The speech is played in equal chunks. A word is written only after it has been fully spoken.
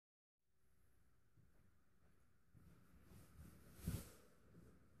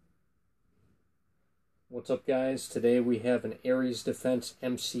What's up, guys? Today we have an Aries Defense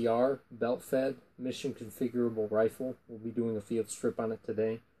MCR Beltfed mission configurable rifle. We'll be doing a field strip on it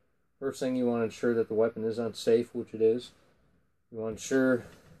today. First thing, you want to ensure that the weapon is unsafe, which it is. You want to ensure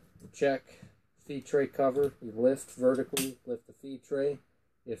you check feed tray cover. You lift vertically, lift the feed tray.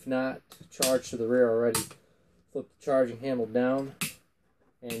 If not, charge to the rear already. Flip the charging handle down,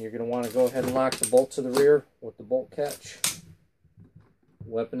 and you're going to want to go ahead and lock the bolt to the rear with the bolt catch.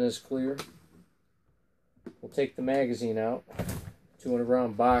 Weapon is clear. We'll take the magazine out. 200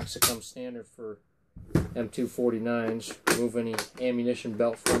 round box that comes standard for M249s. Remove any ammunition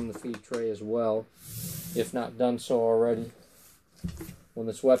belt from the feed tray as well, if not done so already. When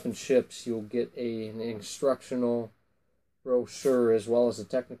this weapon ships, you'll get an instructional brochure as well as a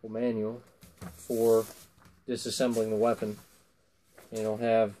technical manual for disassembling the weapon. And it'll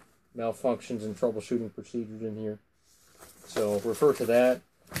have malfunctions and troubleshooting procedures in here. So refer to that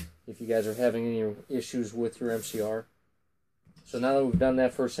if you guys are having any issues with your MCR. So now that we've done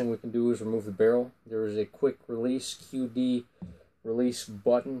that, first thing we can do is remove the barrel. There is a quick release QD release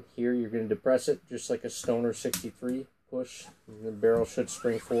button here. You're going to depress it just like a Stoner 63 push. And the barrel should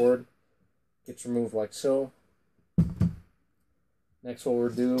spring forward. Gets removed like so. Next, what we'll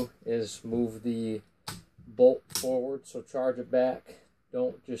do is move the bolt forward, so charge it back.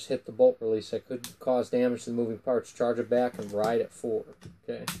 Don't just hit the bolt release. That could cause damage to the moving parts. Charge it back and ride it forward.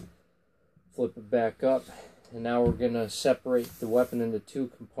 Okay. Flip it back up. And now we're going to separate the weapon into two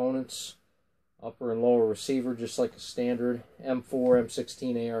components. Upper and lower receiver, just like a standard M4,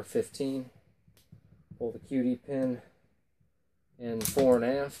 M16, AR-15. Pull the QD pin and fore and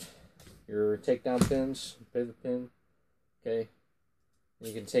aft. Your takedown pins, pivot pin. Okay. And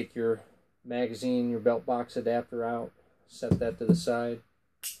you can take your magazine, your belt box adapter out. Set that to the side.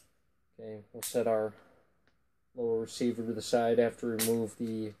 Okay, we'll set our lower receiver to the side after we remove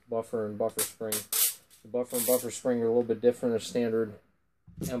the buffer and buffer spring. The buffer and buffer spring are a little bit different than standard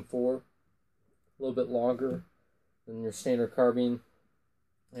M4. A little bit longer than your standard carbine.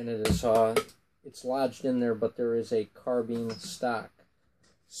 And it is it's lodged in there, but there is a carbine stock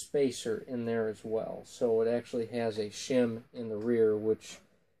spacer in there as well. So it actually has a shim in the rear, which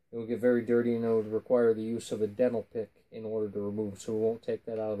it will get very dirty, and it would require the use of a dental pick in order to remove, so we won't take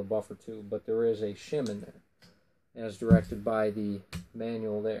that out of the buffer tube. But there is a shim in there, as directed by the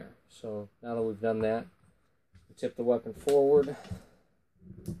manual there. So now that we've done that, we tip the weapon forward.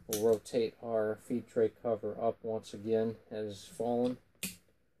 We'll rotate our feed tray cover up once again as fallen.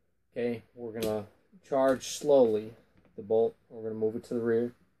 Okay, we're going to charge slowly the bolt. We're going to move it to the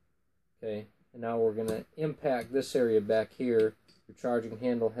rear. Okay, and now we're going to impact this area back here. Your charging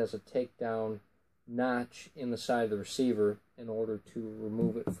handle has a takedown notch in the side of the receiver in order to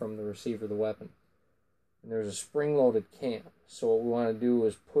remove it from the receiver of the weapon. And there's a spring-loaded cam. So what we want to do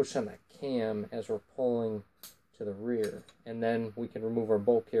is push on that cam as we're pulling to the rear. And then we can remove our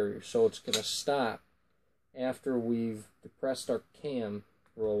bolt carrier. So it's going to stop after we've depressed our cam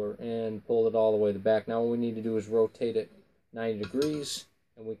roller and pulled it all the way to the back. Now what we need to do is rotate it 90 degrees,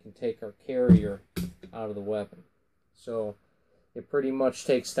 and we can take our carrier out of the weapon. So it pretty much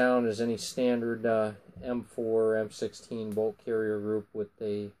takes down as any standard M4, M16 bolt carrier group with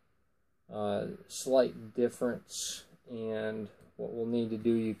a slight difference. And what we'll need to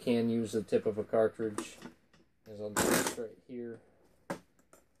do, you can use the tip of a cartridge, as I'll demonstrate here,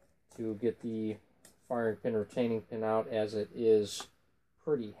 to get the firing pin retaining pin out, as it is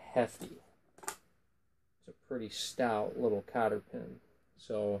pretty hefty. It's a pretty stout little cotter pin.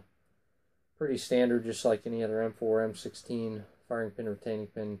 So pretty standard, just like any other M4, M16 firing pin retaining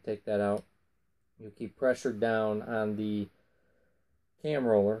pin. Take that out. You keep pressure down on the cam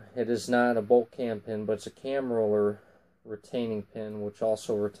roller. It is not a bolt cam pin, but it's a cam roller retaining pin, which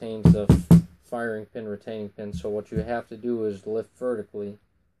also retains the firing pin retaining pin. So what you have to do is lift vertically,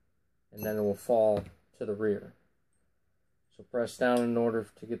 and then it will fall to the rear. So press down in order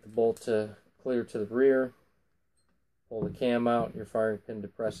to get the bolt to clear to the rear. Pull the cam out, your firing pin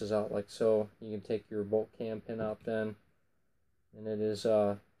depresses out like so. You can take your bolt cam pin out then. And it is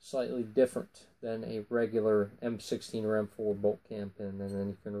slightly different than a regular M16 or M4 bolt cam pin. And then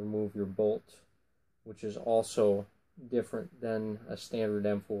you can remove your bolt, which is also different than a standard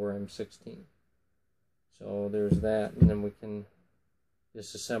M4 or M16. So there's that. And then we can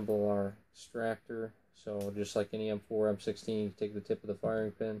disassemble our extractor. So just like any M4 M16, you take the tip of the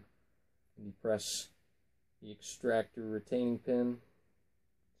firing pin and you press the extractor retaining pin.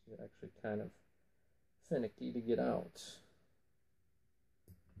 It's actually kind of finicky to get out,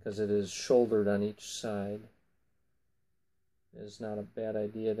 because it is shouldered on each side. It is not a bad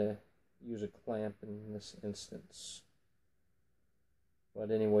idea to use a clamp in this instance.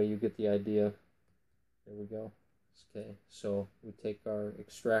 But anyway, you get the idea. There we go. Okay, so we take our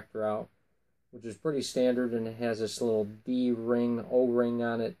extractor out, which is pretty standard, and it has this little D-ring, O-ring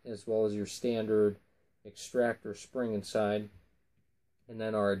on it, as well as your standard extractor spring inside. And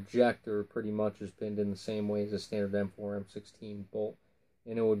then our ejector pretty much is pinned in the same way as a standard M4, M16 bolt.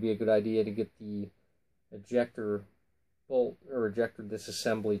 And it would be a good idea to get the ejector bolt or ejector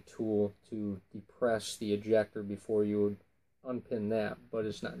disassembly tool to depress the ejector before you would unpin that, but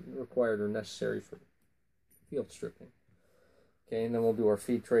it's not required or necessary for field stripping. Okay, and then we'll do our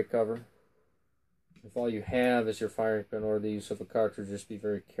feed tray cover. If all you have is your firing pin or the use of a cartridge, just be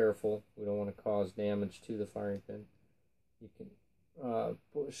very careful. We don't want to cause damage to the firing pin. You can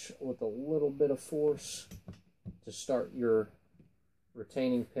push with a little bit of force to start your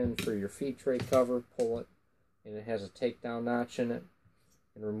retaining pin for your feed tray cover. Pull it, and it has a takedown notch in it.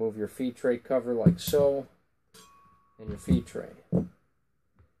 And remove your feed tray cover like so, and your feed tray.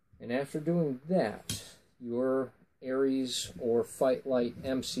 And after doing that, your Ares or Fightlite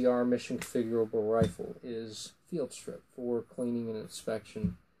MCR mission configurable rifle is field stripped for cleaning and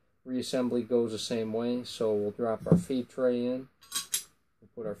inspection. Reassembly goes the same way, so we'll drop our feed tray in. We'll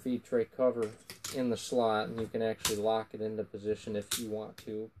put our feed tray cover in the slot, and you can actually lock it into position if you want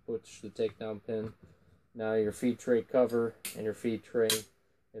to. Push the takedown pin. Now your feed tray cover and your feed tray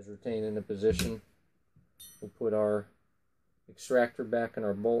is retained into position. We'll put our extractor back in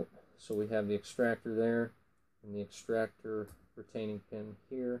our bolt, so we have the extractor there and the extractor retaining pin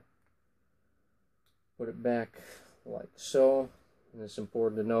here. Put it back like so, and it's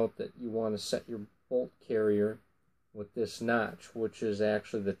important to note that you want to set your bolt carrier with this notch, which is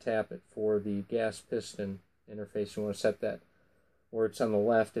actually the tappet for the gas piston interface. You want to set that where it's on the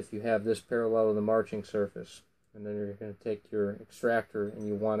left if you have this parallel to the marching surface. And then you're going to take your extractor and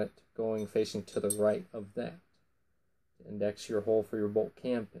you want it going facing to the right of that to index your hole for your bolt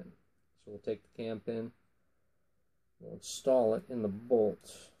cam pin. So we'll take the cam pin, we'll install it in the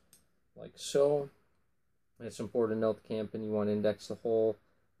bolt like so. And it's important to note the cam pin, you want to index the hole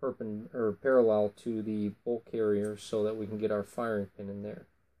parallel to the bolt carrier so that we can get our firing pin in there.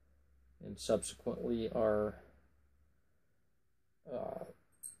 And subsequently our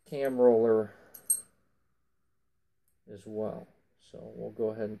cam roller as well. So we'll go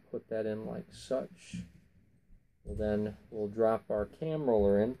ahead and put that in like such. We'll drop our cam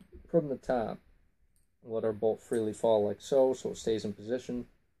roller in from the top. Let our bolt freely fall like so it stays in position.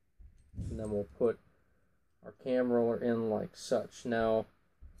 And then we'll put our cam roller in like such. Now,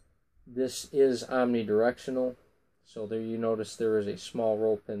 this is omnidirectional, so there you notice there is a small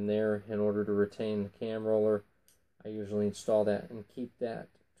roll pin there. In order to retain the cam roller, I usually install that and keep that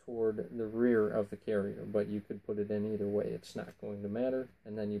toward the rear of the carrier, but you could put it in either way, it's not going to matter.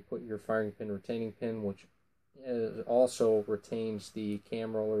 And then you put your firing pin retaining pin, which also retains the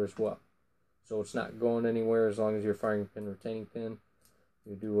cam roller as well. So it's not going anywhere as long as your firing pin retaining pin.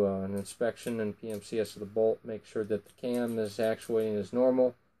 You do an inspection and PMCS of the bolt, make sure that the cam is actuating as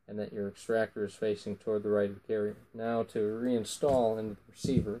normal and that your extractor is facing toward the right of the carrier. Now to reinstall into the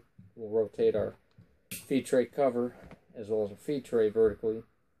receiver, we'll rotate our feed tray cover as well as a feed tray vertically.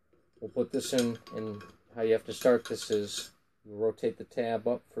 We'll put this in, and how you have to start this is you rotate the tab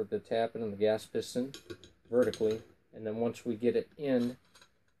up for the tappet and the gas piston vertically, and then once we get it in,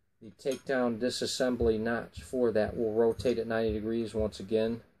 the takedown disassembly notch for that, we'll rotate it 90 degrees once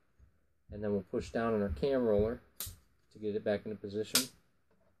again, and then we'll push down on our cam roller to get it back into position.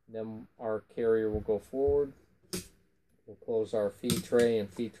 Then our carrier will go forward. We'll close our feed tray and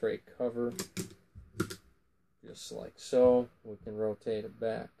feed tray cover just like so. We can rotate it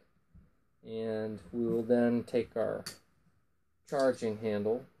back, and we will then take our charging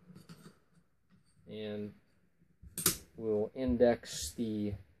handle and we'll index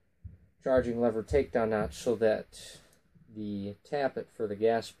the charging lever takedown notch so that the tappet for the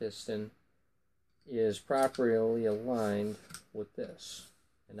gas piston is properly aligned with this.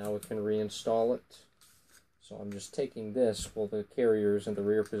 And now we can reinstall it. So I'm just taking this while the carrier is in the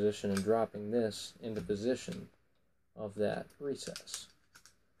rear position and dropping this into position of that recess.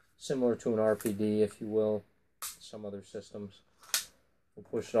 Similar to an RPD, if you will, some other systems. We'll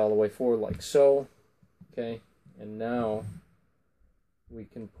push it all the way forward like so. Okay, and now we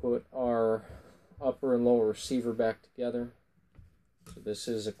can put our upper and lower receiver back together. So this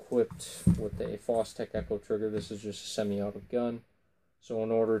is equipped with a Fostech Echo trigger. This is just a semi-auto gun. So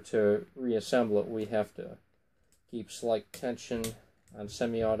in order to reassemble it, we have to keep slight tension on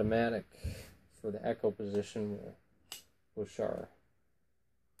semi-automatic. For the Echo position, we'll push our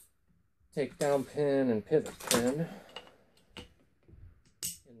takedown pin and pivot pin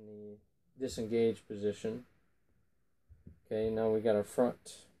in the disengage position. Okay, now we got our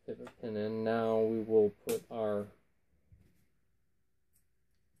front pivot pin in. Now we will put our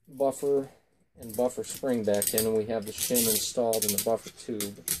buffer and buffer spring back in, and we have the shim installed in the buffer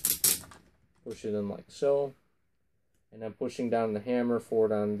tube. Push it in like so, and I'm pushing down the hammer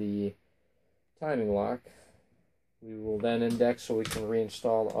forward on the timing lock. We will then index so we can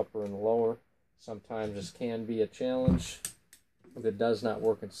reinstall the upper and the lower. Sometimes this can be a challenge. If it does not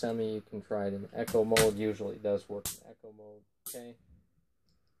work in semi, you can try it in echo mode. Usually it does work in echo mode. Okay.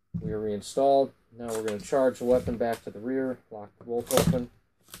 We are reinstalled. Now we're going to charge the weapon back to the rear, lock the bolt open.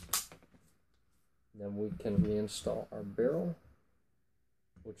 Then we can reinstall our barrel,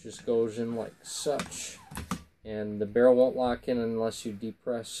 which just goes in like such. And the barrel won't lock in unless you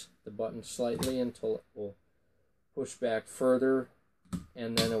depress the button slightly until it will push back further,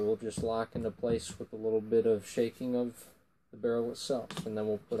 and then it will just lock into place with a little bit of shaking of the barrel itself. And then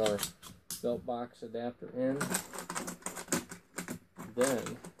we'll put our belt box adapter in.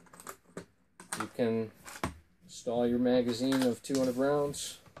 Then you can install your magazine of 200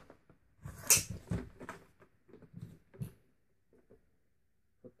 rounds.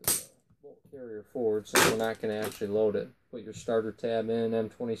 Put the bolt carrier forward so we're not going to actually load it. Put your starter tab in,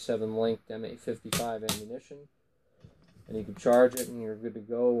 M27 linked M855 ammunition. And you can charge it and you're good to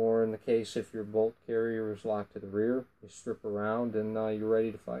go, or in the case if your bolt carrier is locked to the rear, you strip around and you're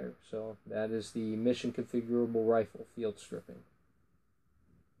ready to fire. So that is the mission configurable rifle field stripping.